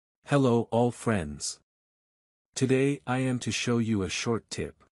Hello all friends. Today I am to show you a short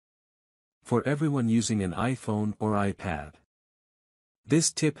tip for everyone using an iPhone or iPad.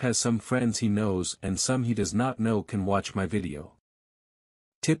 This tip has some friends he knows and some he does not know can watch my video.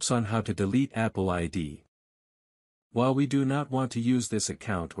 Tips on how to delete Apple ID. While we do not want to use this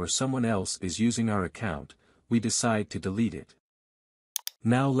account or someone else is using our account, we decide to delete it.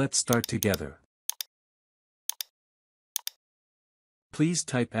 Now let's start together. Please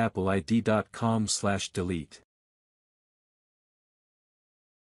type appleid.com/delete.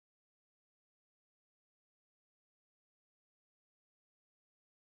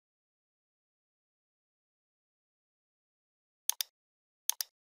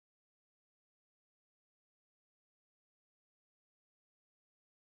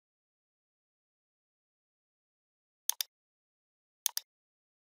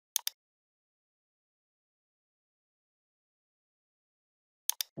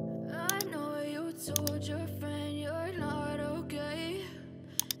 I know you told your friend you're not okay.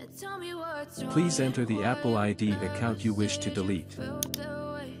 And tell me what's wrong. Please enter the Apple ID account you wish to delete. Guess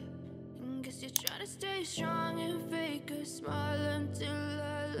you're trying to stay strong and fake a smile until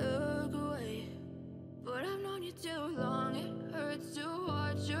I look away. But I've known you too long, it hurts to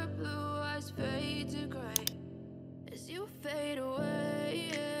watch your blue eyes fade to gray as you fade away.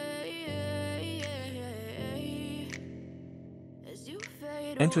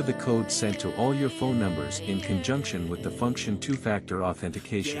 Enter the code sent to all your phone numbers in conjunction with the function two-factor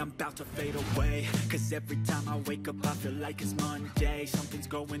authentication. Yeah, I'm about to fade away, cause every time I wake up I feel like it's Monday. Something's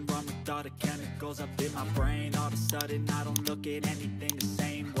going wrong with all the chemicals up in my brain. All of a sudden I don't look at anything the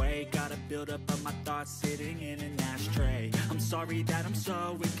same way. Got a buildup of my thoughts sitting in an ashtray. I'm sorry that I'm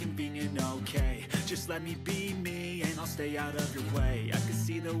so inconvenient, okay. Just let me be me and I'll stay out of your way. I can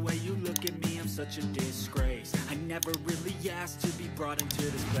see the way you look at me, I'm such a disgrace. I never really asked to be brought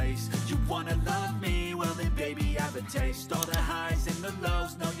into this place. You wanna love me? Well then baby I have a taste. All the highs and the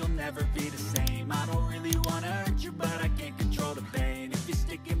lows, no you'll never be the same. I don't really wanna hurt you but I can't control the pain. If you're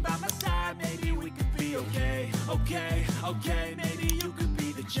sticking by my side maybe we could be okay. Okay, maybe you could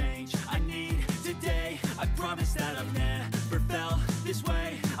be the change I need today. I promise that I've never felt this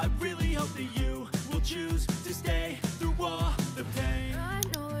way. I really hope that you will choose to stay through all the pain. I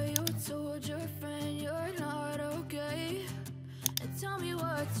know you told your friend you're not okay. And tell me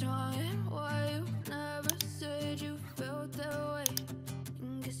what's wrong and why you never said you felt that way.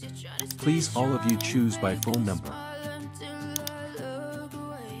 Guess you're trying to stay Please all of you strong choose by and phone fake a number. smile until I look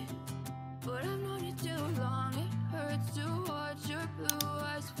away. But I've known you too long, it hurts to watch your blue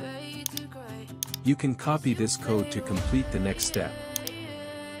eyes fade to gray. You can copy this code to complete the next step.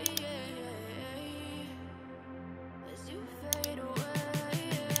 As you fade away.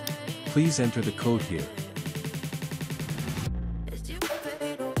 Please enter the code here. As you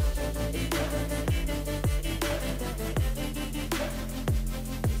fade away.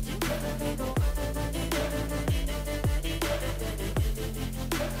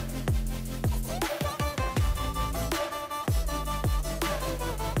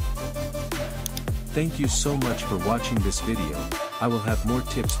 Thank you so much for watching this video. I will have more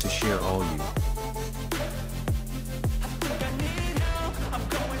tips to share all you.